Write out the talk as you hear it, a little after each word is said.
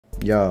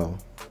Yo.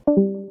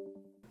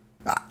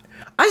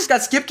 I just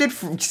got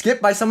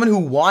skipped by someone who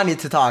wanted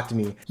to talk to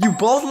me. You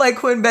both like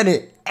Quinn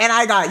Benet, and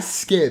I got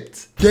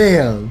skipped.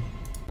 Damn.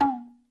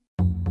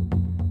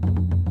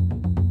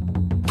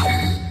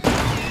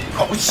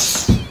 Oh,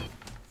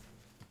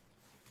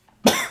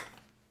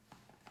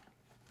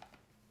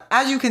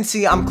 As you can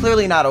see, I'm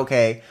clearly not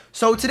okay.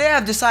 So today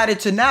I've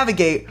decided to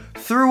navigate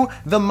through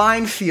the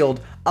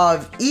minefield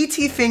of ET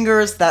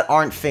fingers that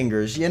aren't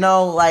fingers. You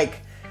know,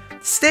 like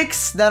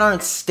sticks that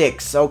aren't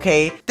sticks,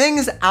 okay?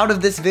 Things out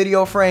of this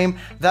video frame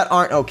that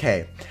aren't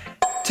okay.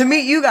 To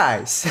meet you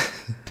guys,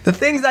 the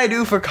things I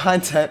do for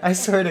content, I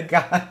swear to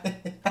God.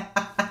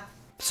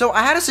 So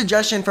I had a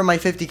suggestion for my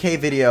 50K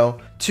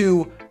video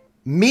to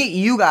meet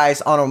you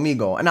guys on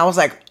Omegle. And I was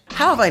like,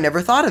 how have I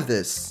never thought of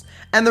this?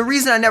 And the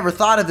reason I never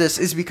thought of this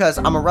is because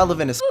I'm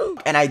irrelevant as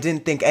and I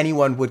didn't think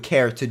anyone would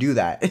care to do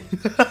that.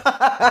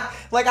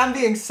 Like, I'm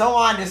being so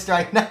honest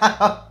right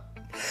now.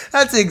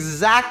 That's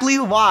exactly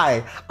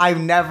why I've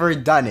never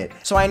done it.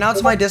 So I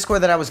announced my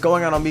Discord that I was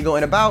going on Omegle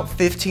in about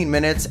 15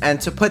 minutes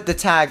and to put the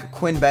tag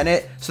Quinn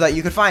Benet so that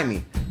you could find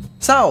me.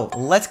 So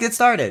let's get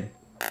started.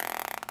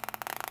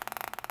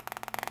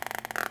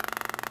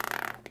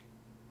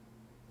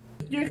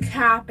 You're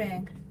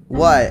capping.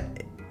 What?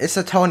 It's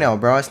a toenail,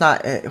 bro. It's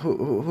not.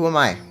 Who am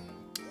I?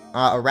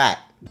 A rat.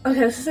 Okay,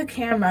 this is a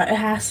camera. It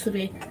has to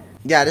be.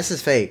 Yeah, this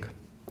is fake.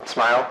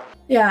 Smile.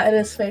 Yeah, it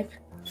is fake.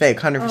 Fake,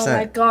 100%. Oh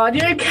my god,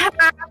 you're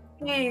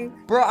capping.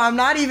 Bro, I'm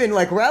not even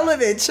like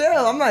relevant.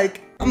 Chill. I'm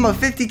a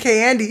 50K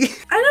Andy.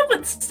 I know,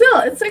 but still,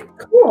 it's like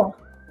cool.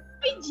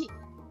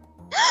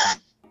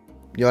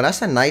 Yo,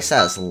 that's a nice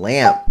ass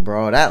lamp,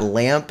 bro. That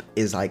lamp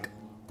is like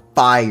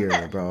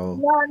fire, bro.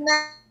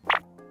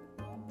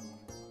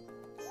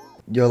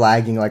 You're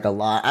lagging like a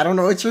lot. I don't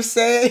know what you're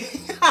saying.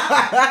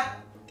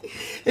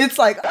 It's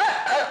like. But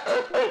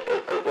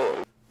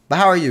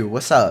how are you?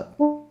 What's up?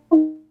 You're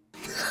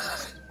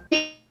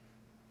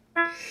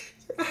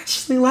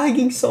actually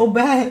lagging so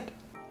bad.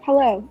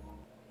 Hello.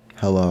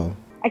 Hello.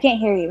 I can't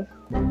hear you.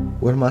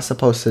 What am I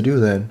supposed to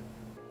do then?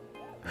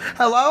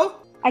 Hello?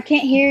 I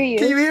can't hear you.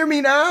 Can you hear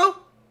me now?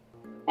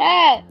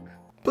 Ah.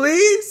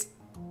 Please?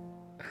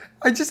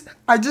 I just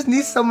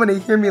need someone to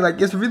hear me.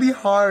 Like, it's really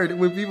hard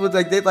when people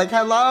like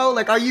hello,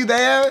 like, are you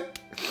there?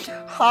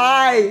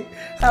 Hi,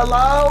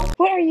 hello.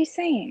 What are you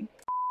saying?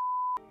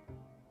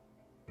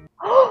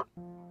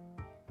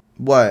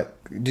 What?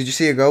 Did you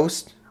see a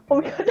ghost? Oh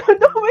my god, no,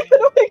 oh my god,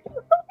 oh my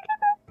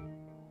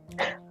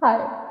god.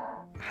 Hi.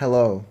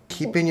 Hello.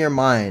 Keep in your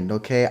mind,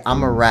 okay?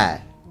 I'm a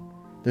rat.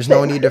 There's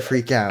no need to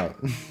freak out.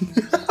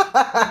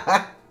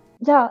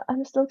 Yeah,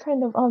 I'm still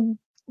kind of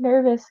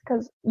nervous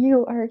because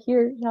you are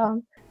here. Yeah.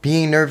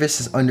 Being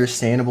nervous is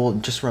understandable.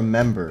 Just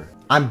remember,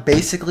 I'm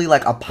basically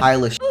like a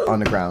pile of shit on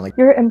the ground. Like,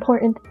 You're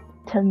important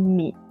to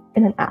me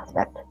in an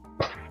aspect.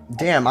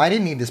 damn, I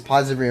didn't need this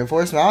positive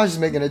reinforcement. I was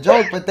just making a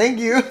joke, but thank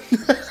you.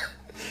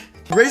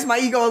 Raise my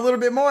ego a little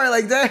bit more,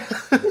 like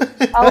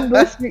that. I'll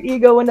boost your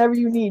ego whenever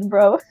you need,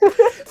 bro.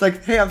 It's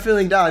like, hey, I'm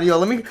feeling down. Yo,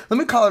 let me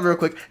call it real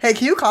quick. Hey,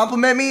 can you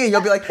compliment me? And you'll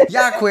be like,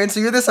 yeah, Quinn,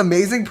 so you're this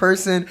amazing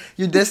person.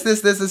 You're this,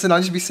 and I'll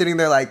just be sitting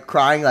there like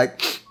crying,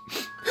 like,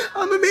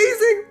 I'm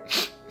amazing.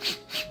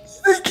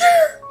 I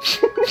care.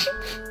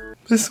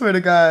 I swear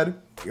to God.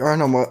 You're on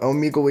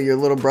Omegle with your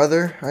little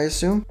brother, I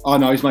assume? Oh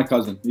no, he's my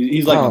cousin.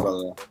 He's like my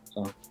brother.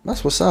 So.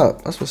 That's what's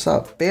up. That's what's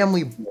up.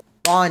 Family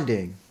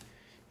bonding.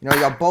 You know,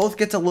 y'all both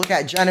get to look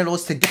at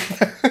genitals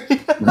together.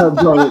 Bro,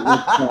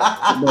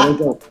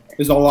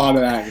 there's a lot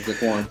of that in the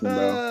quarantine,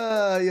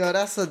 bro. Yo,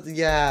 that's We've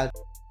been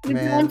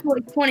man. on for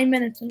like 20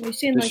 minutes and we've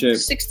seen like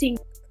 16.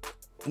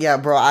 Yeah,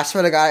 bro, I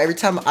swear to God, every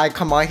time I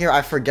come on here,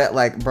 I forget,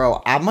 like,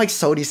 bro, I'm like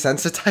so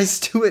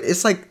desensitized to it.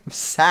 It's like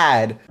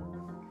sad.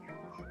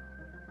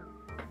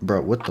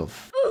 Bro, what the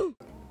f?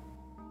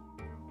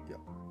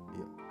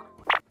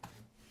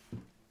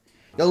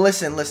 Yo,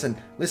 listen.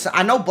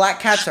 I know black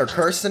cats are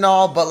cursed and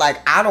all, but like,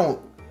 I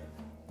don't.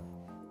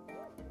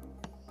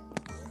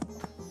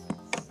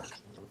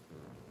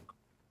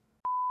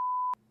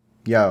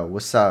 Yo,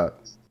 what's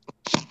up?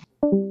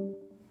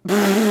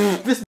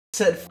 This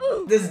said,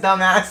 this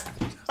dumbass.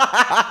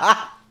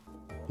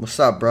 What's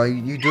up, bro?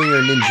 You doing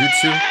your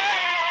ninjutsu?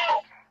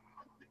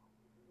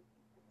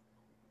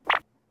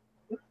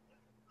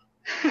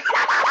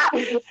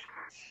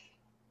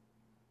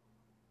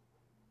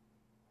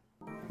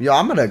 Yo,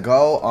 I'm gonna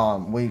go.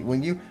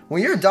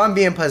 When you're done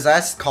being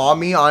possessed, call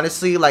me.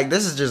 Honestly, like,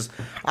 this is just,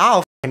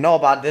 I don't know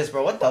about this,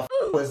 bro. What the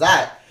was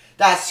that?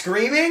 That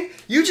screaming?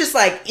 You just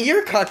like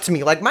ear cucked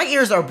me. Like, my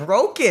ears are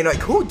broken. Like,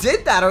 who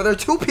did that? Are there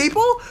two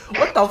people?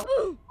 What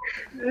the?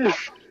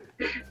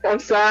 I'm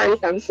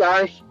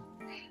sorry.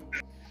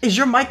 Is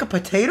your mic a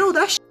potato?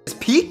 That shit is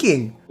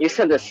peaking. You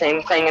said the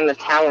same thing in the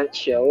talent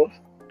show.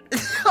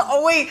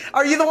 Oh wait,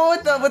 are you the one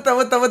with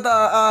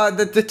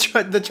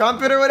the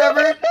trumpet or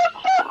whatever?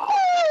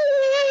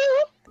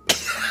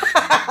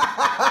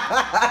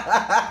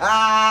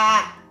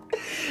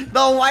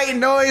 The white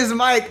noise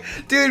mic.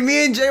 Dude,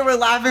 me and Jay were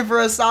laughing for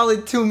a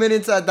solid 2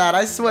 minutes at that,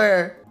 I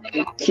swear.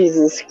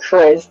 Jesus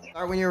Christ.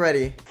 Start when you're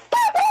ready.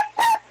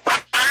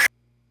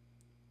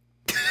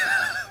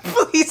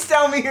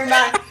 tell me you're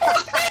not.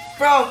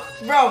 Bro.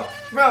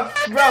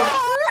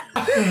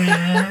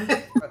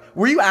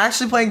 Were you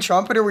actually playing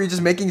trumpet or were you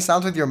just making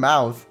sounds with your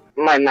mouth?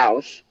 My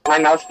mouth. My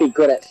mouth be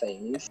good at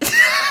things.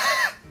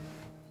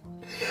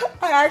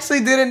 I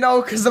actually didn't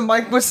know because the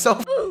mic was so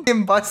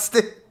f***ing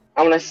busted.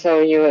 I'm gonna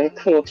show you a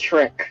cool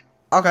trick.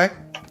 Okay.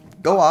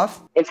 Go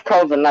off. It's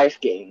called the knife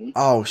game.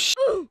 Oh,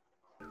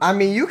 I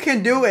mean, you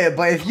can do it,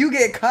 but if you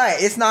get cut,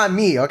 it's not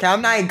me, okay?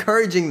 I'm not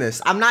encouraging this.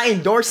 I'm not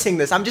endorsing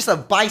this. I'm just a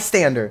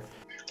bystander.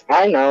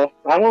 I know.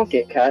 I won't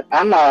get cut.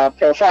 I'm a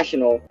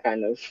professional,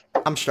 kind of.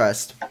 I'm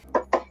stressed.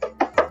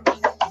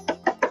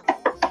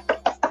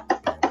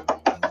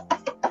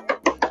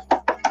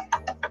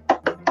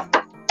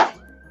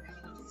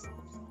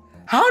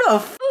 How the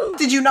f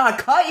did you not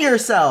cut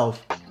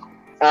yourself?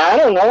 I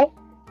don't know.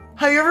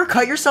 Have you ever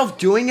cut yourself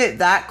doing it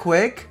that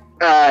quick?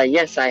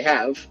 Yes, I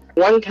have.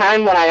 One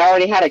time when I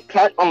already had a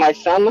cut on my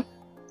thumb,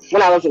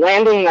 when I was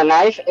landing the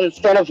knife,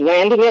 instead of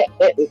landing it,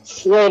 it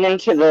slid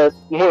into the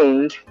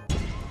wound.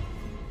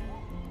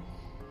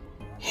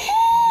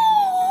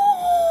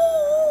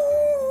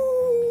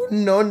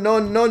 No.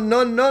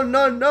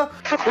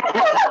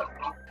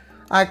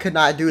 I could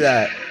not do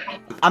that.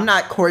 I'm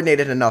not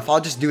coordinated enough. I'll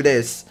just do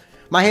this.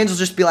 My hands will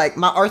just be like,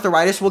 my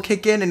arthritis will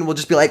kick in and we'll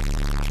just be like,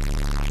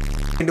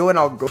 do it and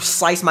I'll go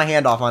slice my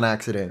hand off on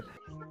accident.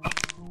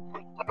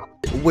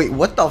 Wait,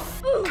 what the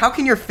f? How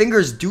can your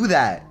fingers do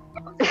that?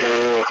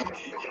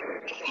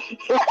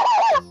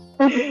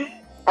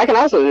 I can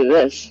also do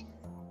this.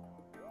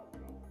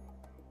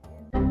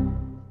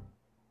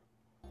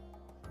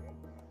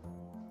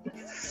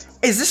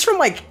 Is this from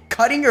like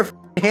cutting your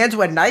hands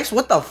with knives?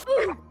 What the f?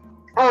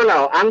 Oh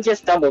no, I'm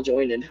just double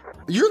jointed.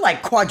 You're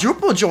like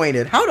quadruple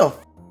jointed. How the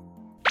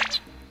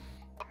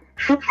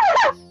f?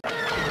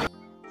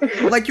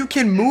 Like you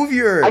can move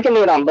your. I can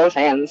do it on both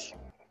hands.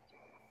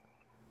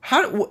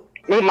 How?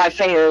 Move my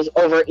fingers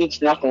over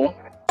each knuckle.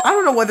 I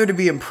don't know whether to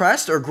be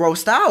impressed or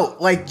grossed out.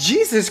 Like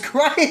Jesus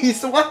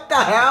Christ, what the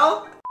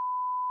hell?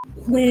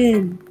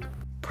 Quinn.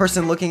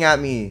 Person looking at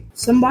me.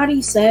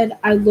 Somebody said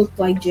I looked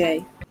like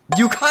Jay.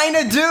 You kind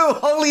of do.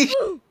 Holy.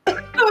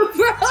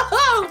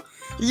 Bro.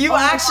 You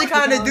actually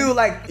kind of do.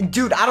 Like,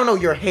 dude, I don't know.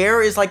 Your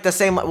hair is like the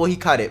same. Well, he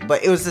cut it,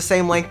 but it was the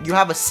same length. You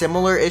have a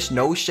similar-ish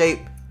nose shape.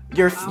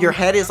 Your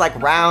head is like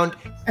round.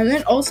 And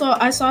then also,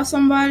 I saw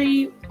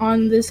somebody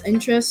on this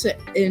interest,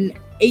 an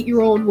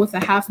 8-year-old with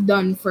a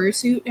half-done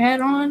fursuit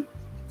hat on.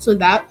 So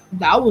that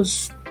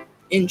was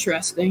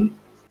interesting.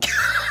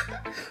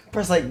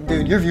 First, like,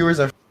 dude, your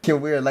viewers are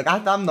f***ing weird. Like,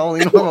 I'm the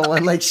only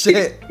one. Like,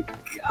 shit.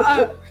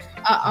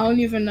 I don't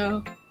even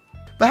know.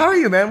 But how are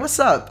you, man? What's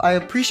up? I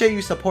appreciate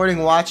you supporting,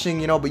 watching,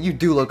 you know, but you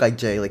do look like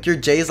Jay. Like, your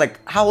Jay is like,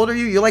 how old are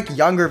you? You're like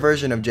younger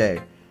version of Jay.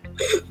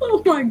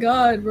 Oh my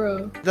god,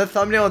 bro. The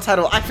thumbnail and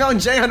title, I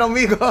found Jay on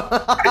Omegle.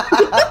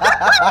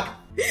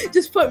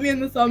 Just put me in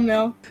the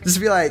thumbnail. Just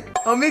be like,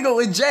 Omegle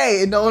with Jay,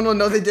 and no one will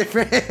know the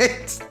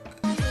difference.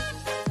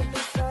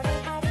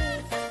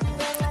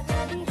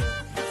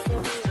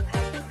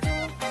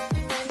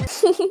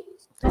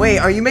 Wait,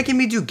 are you making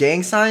me do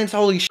gang signs?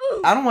 Holy sh!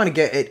 I don't want to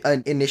get it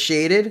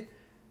initiated.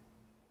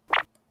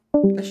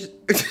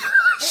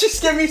 She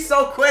scared me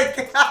so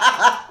quick.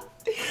 I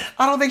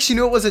don't think she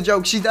knew it was a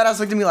joke. She deadass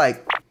looked at me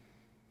like,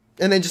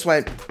 and then just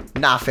went,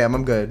 nah fam,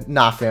 I'm good.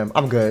 Nah fam,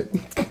 I'm good.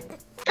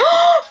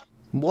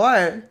 What?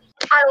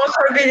 I watch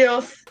her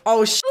videos.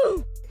 Oh sh!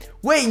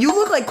 Wait, you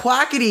look like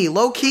Quackity,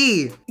 low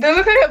key. Do you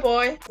look like a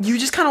boy? You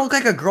just kind of look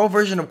like a girl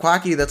version of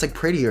Quackity that's like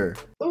prettier.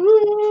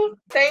 Ooh,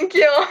 thank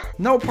you.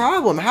 No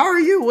problem. How are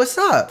you? What's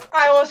up?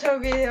 I watch her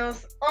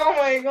videos. Oh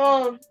my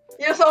god.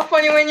 You're so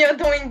funny when you're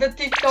doing the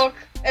TikTok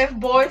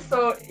F-boy,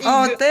 so...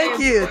 Oh, thank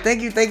you.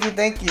 Thank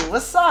you.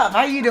 What's up?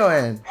 How you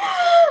doing?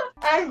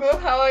 I'm good,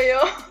 how are you?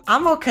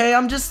 I'm okay.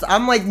 I'm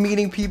like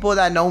meeting people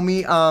that know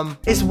me.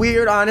 It's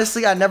weird,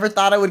 honestly. I never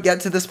thought I would get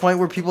to this point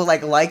where people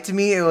like liked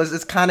me.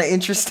 It's kind of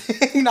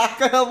interesting, not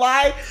gonna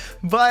lie,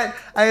 but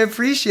I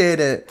appreciate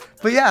it.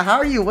 But yeah, how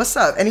are you? What's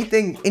up?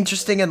 Anything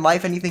interesting in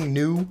life? Anything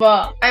new?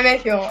 But I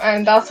met you,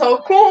 and that's so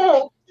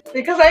cool!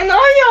 Because I know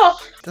you!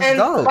 That's And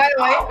dope. by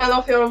the way, I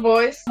love your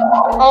voice.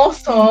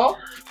 Also,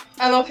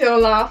 I love your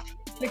laugh.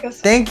 Because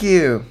Thank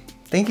you.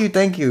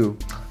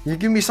 You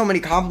give me so many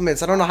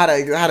compliments. I don't know how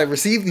to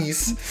receive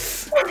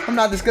these. I'm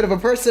not this good of a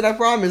person, I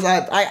promise.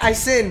 I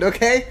sinned,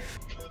 okay?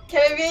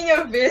 can I be in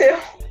your video?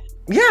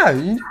 Yeah,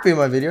 you can be in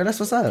my video. That's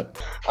what's up.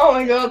 Oh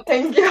my god,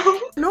 thank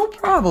you. No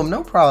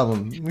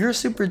problem. You're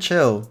super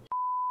chill.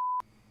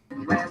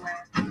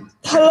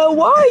 Hello,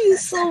 why are you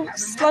so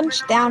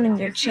slunched down in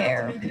your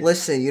chair?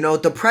 Listen, you know,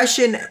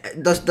 depression,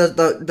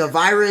 the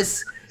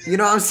virus, you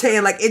know what I'm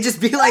saying? Like, it just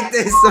be like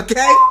this,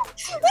 okay?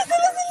 Listen.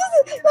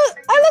 Look,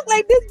 I look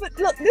like this, but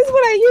look, this is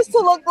what I used to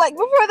look like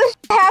before this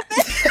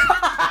happened.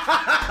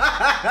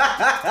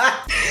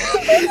 I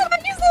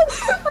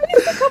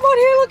used to come on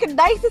here looking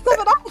nice and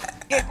stuff,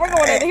 and we're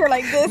going in here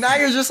like this. Now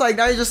you're just like,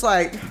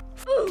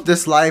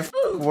 this life,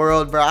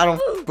 world, bro. I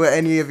don't put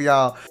any of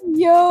y'all.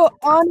 Yo,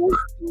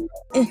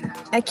 honestly,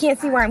 I can't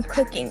see where I'm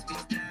clicking.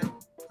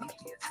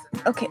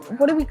 Okay,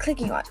 what are we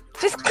clicking on?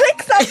 Just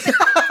click something.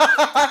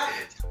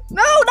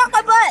 No, not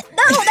my butt.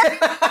 No.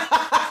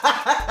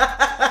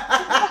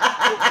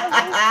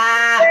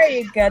 There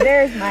you go.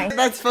 There's mine.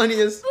 That's funny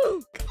as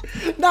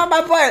not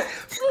my butt.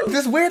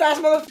 This weird ass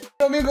motherfucker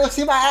don't even go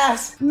see my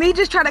ass. Me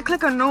just trying to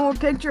click a normal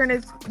picture and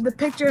it's the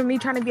picture of me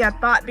trying to be a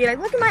thought, be like,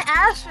 look at my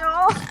ass,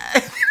 y'all.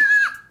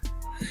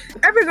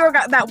 Every girl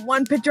got that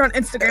one picture on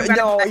Instagram.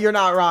 No, you're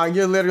not wrong.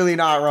 You're literally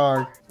not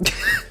wrong.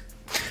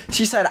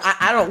 She said,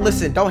 I don't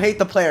listen. Don't hate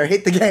the player.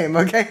 Hate the game,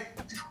 okay?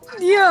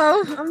 Yo,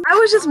 I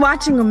was just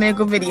watching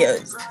Omegle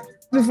videos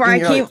before I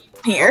came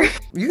here.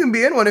 You can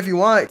be in one if you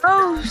want.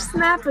 Oh,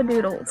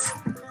 snap-a-doodles.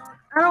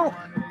 I don't...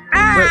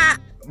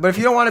 But if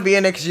you don't want to be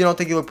in it because you don't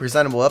think you look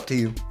presentable, up to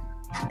you.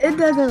 It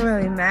doesn't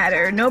really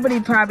matter. Nobody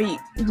probably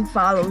who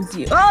follows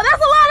you. Oh,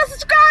 that's a lot of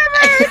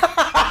subscribers!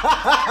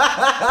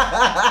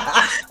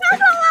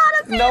 That's a lot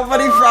of people!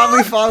 Nobody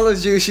probably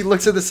follows you. She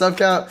looks at the sub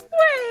count.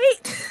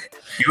 Wait.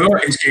 Yo,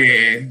 es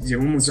que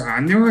llevo muchos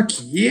años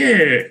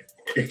aquí.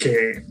 Es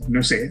que,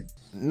 no sé.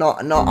 No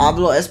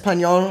hablo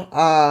español.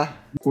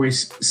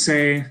 Pues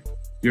sé,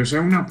 yo soy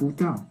una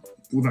puta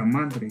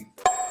madre.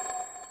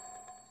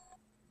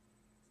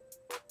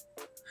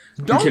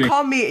 Don't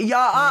call me,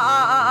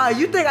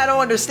 you think I don't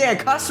understand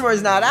cuss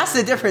words now? That's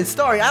a different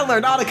story. I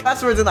learned all the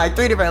cuss words in like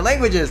 3 different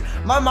languages.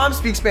 My mom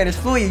speaks Spanish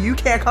fluently. You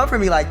can't come for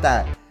me like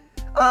that.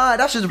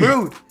 That's just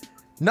rude.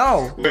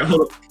 No. Wait,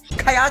 hold up.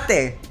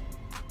 Cállate.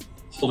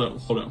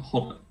 Hold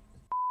up.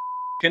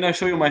 Can I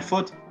show you my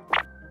foot?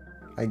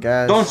 I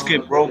guess. Don't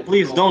skip, bro.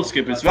 Please don't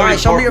skip. It's very Fine,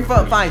 show me your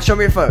important. foot. Fine, show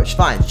me your foot.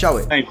 Fine, show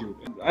it. Thank you.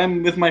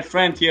 I'm with my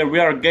friend here. We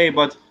are gay,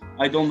 but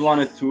I don't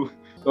want it to.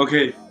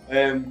 Okay.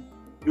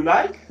 You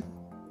like?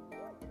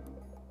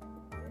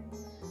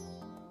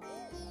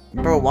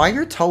 Bro, why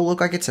your toe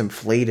look like it's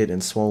inflated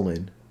and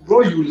swollen?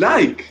 Bro, you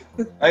like?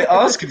 I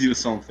asked you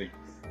something.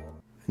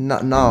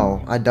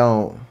 No, I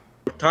don't.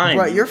 Time.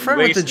 Bro, your friend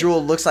with the wasted.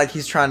 drool looks like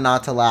he's trying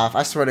not to laugh.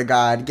 I swear to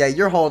God. Yeah,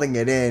 you're holding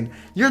it in.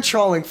 You're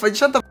trolling.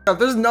 Shut the f up.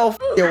 There's no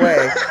f***ing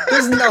way.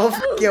 There's no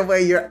f***ing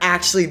way you're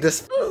actually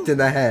this f***ed in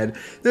the head.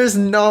 There's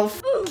no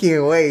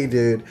f***ing way,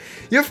 dude.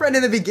 Your friend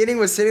in the beginning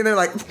was sitting there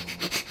like...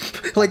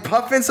 like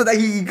puffing so that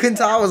he couldn't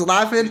tell I was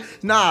laughing.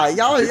 Nah,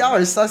 y'all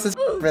are sus as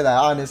f for that,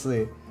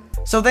 honestly.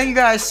 So thank you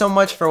guys so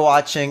much for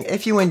watching.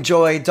 If you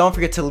enjoyed, don't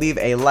forget to leave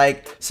a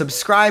like,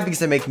 subscribe because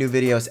I make new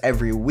videos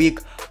every week.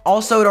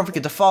 Also, don't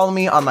forget to follow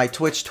me on my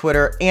Twitch,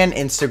 Twitter, and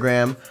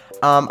Instagram.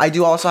 I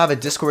do also have a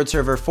Discord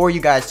server for you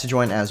guys to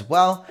join as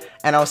well.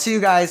 And I'll see you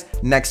guys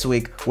next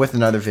week with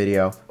another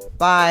video.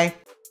 Bye!